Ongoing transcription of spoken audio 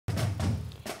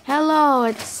Hello,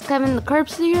 it's Kevin the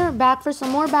Curbs here, back for some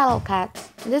more Battle Cats.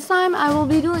 This time I will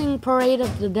be doing Parade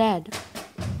of the Dead.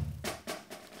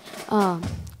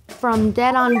 From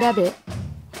Dead on Debit.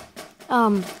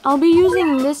 I'll be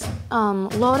using this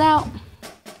loadout.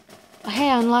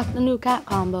 Hey, I unlocked the new cat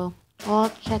combo.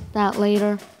 I'll check that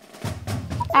later.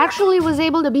 Actually was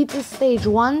able to beat this stage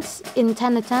once in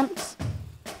 10 attempts.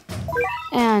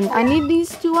 And I need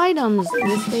these 2 items.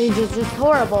 This stage is just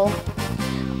horrible.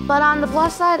 But on the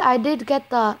plus side, I did get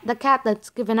the cat that's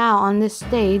given out on this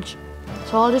stage.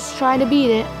 So I'll just try to beat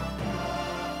it.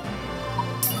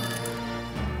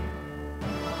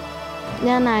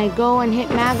 Then I go and hit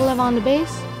Maglev on the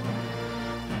base.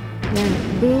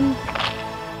 Then boom.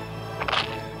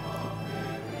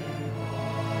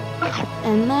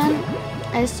 And then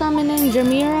I summon in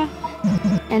Jamira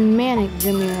and Manic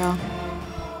Jamira.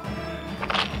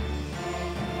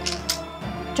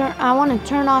 I want to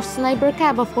turn off Sniper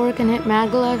Cat before it can hit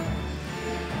Maglev.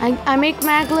 I make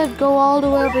Maglev go all the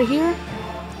way over here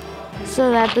so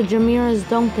that the Jamiras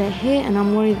don't get hit, and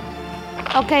I'm worried.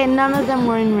 Okay, none of them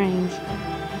were in range.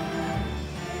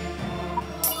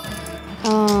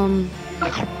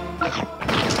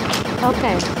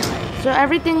 Okay, so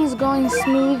everything's going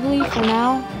smoothly for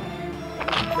now.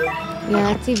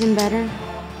 Yeah, that's even better.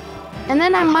 And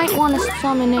then I might want to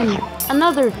summon in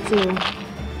another 2.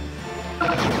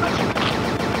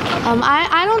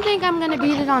 I don't think I'm gonna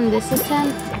beat it on this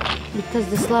attempt because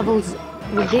this level's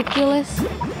ridiculous.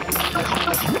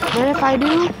 But if I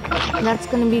do, that's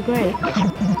gonna be great.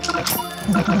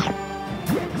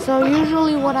 So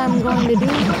usually what I'm going to do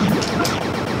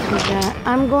is that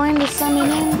I'm going to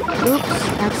summon in. Oops,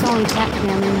 that's only cat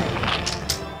cannon.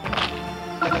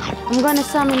 I'm going to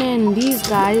summon in these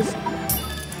guys.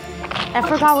 I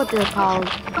forgot what they're called.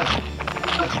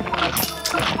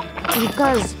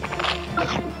 Because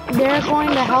they're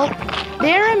going to help.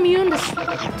 They're immune to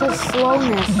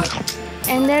slowness.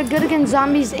 And they're good against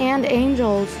zombies and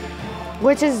angels.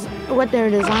 Which is what they're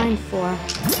designed for.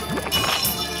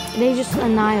 They just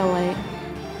annihilate.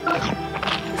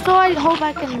 So I hope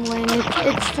I can win.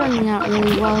 It's turning out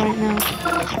really well right now.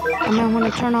 I might want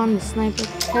to turn on the Sniper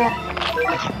Cat.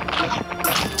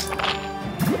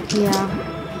 Yeah.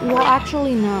 Well,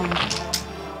 actually, no.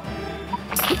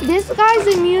 This guy's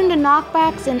immune to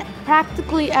knockbacks and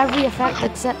practically every effect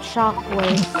except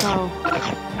shockwave, so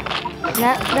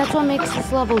that's what makes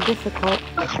this level difficult.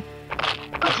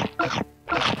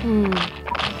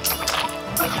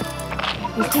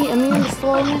 Is he immune to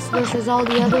slowness versus all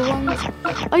the other ones?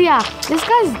 Oh yeah, this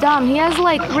guy's dumb. He has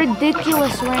like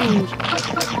ridiculous range.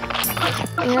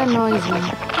 It annoys me.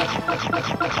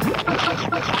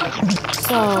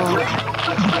 So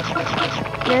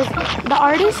the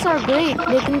artists are great.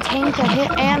 They can tank a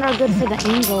hit and are good for the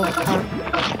angel part.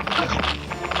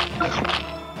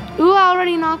 Ooh, I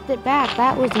already knocked it back.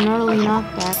 That was an early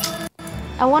knockback.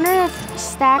 I wonder if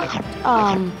stacked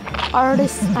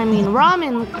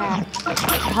Ramen Cat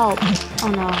help. Oh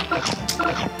no.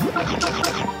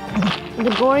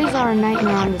 The gories are a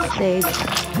nightmare on this stage.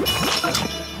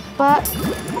 But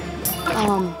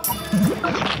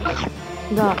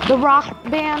the rock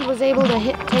band was able to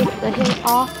take the hit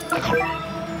off.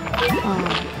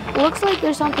 Looks like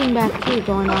there's something back here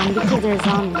going on because there's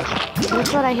zombies.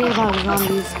 That's what I hate about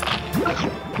zombies.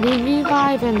 They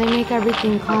revive and they make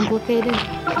everything complicated.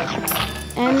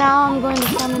 And now I'm going to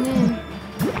summon in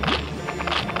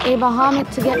a Bahamut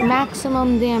to get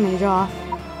maximum damage off.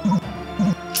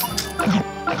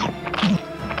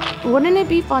 Wouldn't it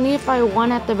be funny if I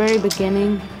won at the very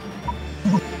beginning?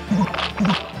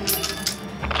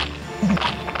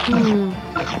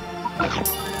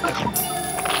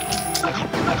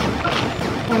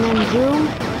 And then boom,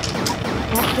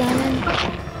 cat cannon.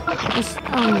 This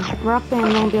rock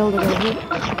band won't be able to get hit.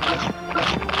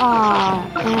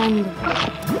 And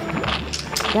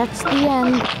that's the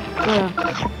end for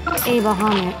a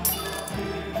Bahamut.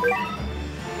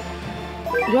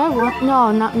 Do I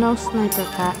want? No Sniper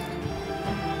Cat.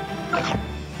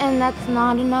 And that's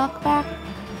not a knockback.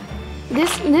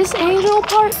 This angel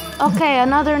part? Okay,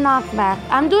 another knockback.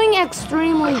 I'm doing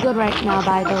extremely good right now,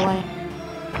 by the way.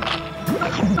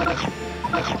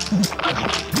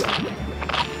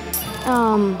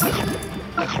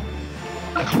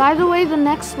 By the way, the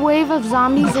next wave of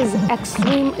zombies is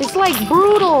extreme. It's like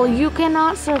brutal. You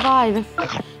cannot survive if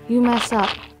you mess up.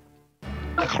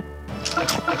 I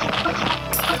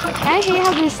hate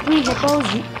how there's 3 hippos.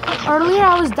 Earlier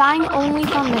I was dying only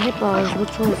from the hippos,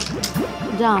 which was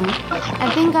dumb. I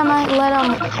think I might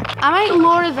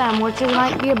lure them, which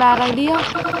might be a bad idea.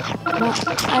 But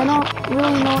I don't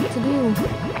really know what to do.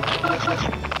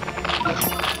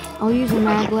 I'll use a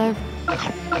maglev.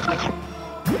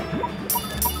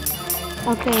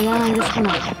 Okay, then I'm just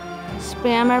gonna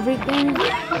spam everything.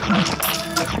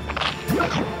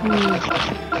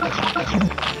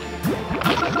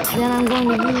 Then I'm going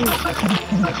to use...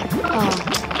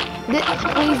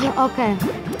 please, okay.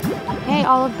 Hey,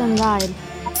 all of them died.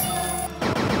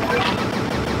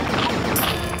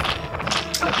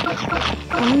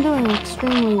 I'm doing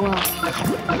extremely well.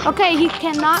 Okay, he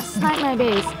cannot snipe my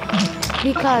base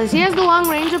because he has the long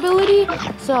range ability,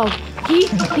 so he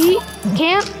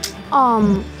can't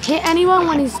hit anyone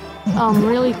when he's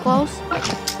really close.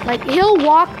 Like, he'll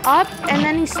walk up and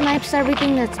then he snipes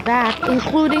everything that's back,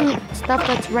 including stuff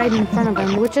that's right in front of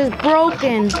him, which is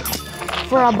broken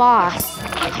for a boss.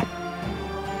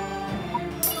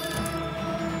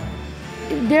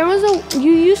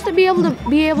 You used to be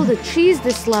able to cheese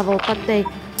this level, but they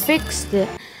fixed it.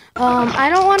 I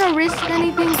don't want to risk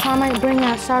anything, so I might bring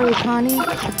out Sarukani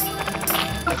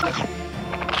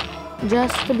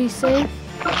just to be safe.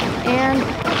 And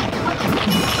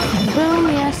boom,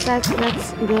 yes, that's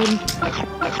good.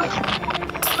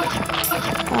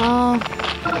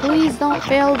 Please don't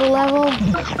fail the level.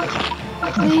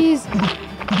 Please.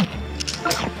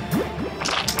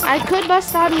 I could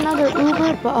bust out another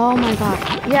Uber, but oh my god.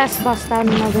 Yes, bust out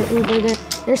another Uber.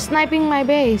 They're sniping my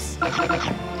base.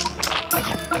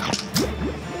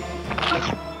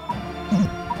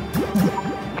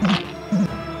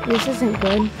 This isn't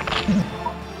good.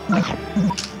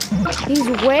 He's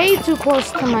way too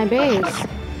close to my base.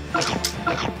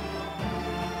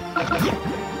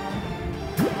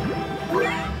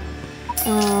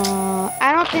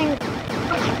 I don't think...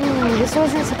 this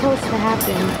wasn't supposed to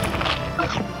happen.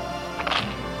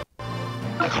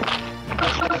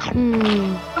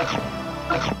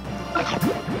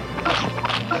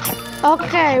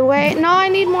 Okay, wait. No, I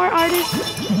need more artists.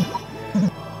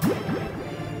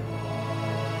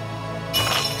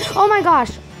 Oh my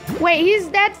gosh. Wait, he's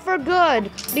dead for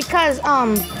good. Because,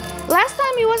 last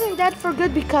time he wasn't dead for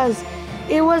good because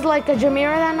it was like a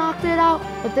Jamira that knocked it out.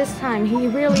 But this time, he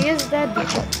really is dead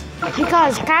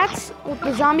because cats with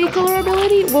the zombie killer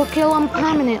ability will kill him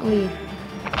permanently.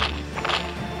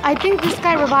 I think this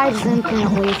guy revives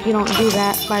infinitely if you don't do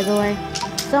that, by the way.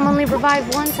 Some only revive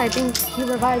once, I think he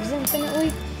revives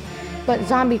infinitely. But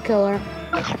zombie killer.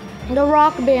 The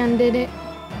rock band did it.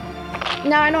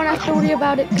 Now I don't have to worry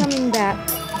about it coming back.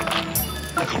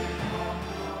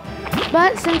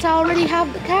 But since I already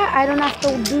have the cat, I don't have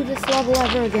to do this level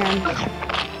ever again.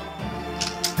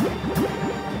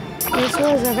 This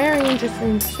was a very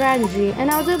interesting strategy, and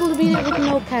I was able to beat it with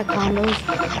no cat combos.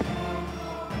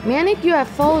 Manic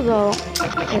UFO, though,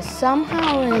 is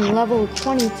somehow in level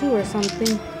 22 or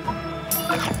something.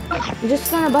 I'm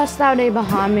just gonna bust out a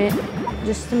Bahamut,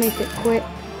 just to make it quick.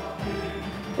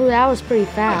 Ooh, that was pretty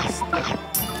fast.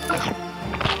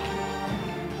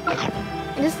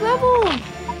 This level,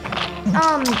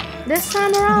 this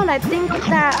time around, I think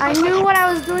that I knew what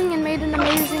I was doing and made an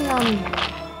amazing,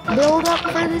 build up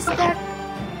for this deck.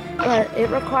 But it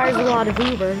requires a lot of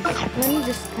Ubers. Let me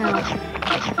just count.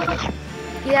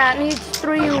 Yeah, it needs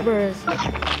 3 Ubers.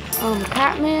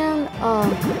 Catman,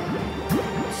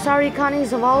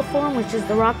 Sarukani's Evolved Form, which is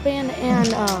the rock band,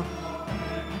 and,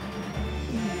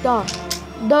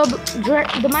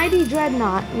 the Mighty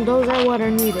Dreadnought. Those are what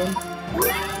are needed.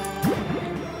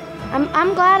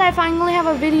 I'm glad I finally have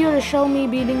a video to show me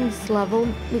beating this level,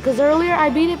 because earlier I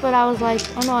beat it, but I was like,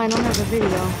 oh no, I don't have a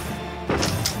video.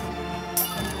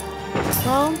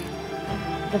 So,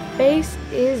 the base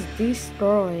is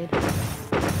destroyed.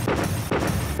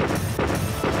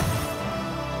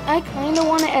 I kind of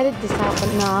want to edit this out,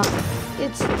 but nah.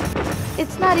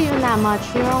 It's not even that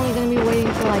much. You're only going to be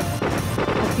waiting for like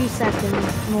a few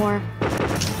seconds more.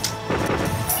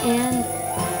 And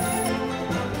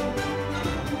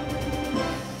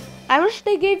I wish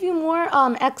they gave you more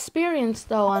experience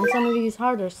though on some of these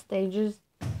harder stages.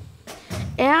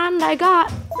 And I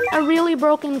got a really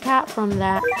broken cat from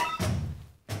that.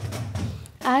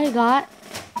 I got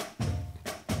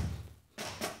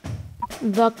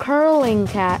the curling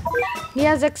cat. He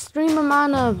has extreme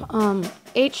amount of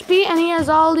HP and he has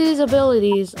all these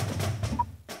abilities.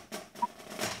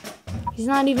 He's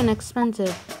not even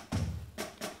expensive.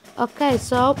 Okay,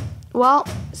 so, well,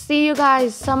 see you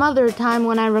guys some other time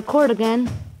when I record again.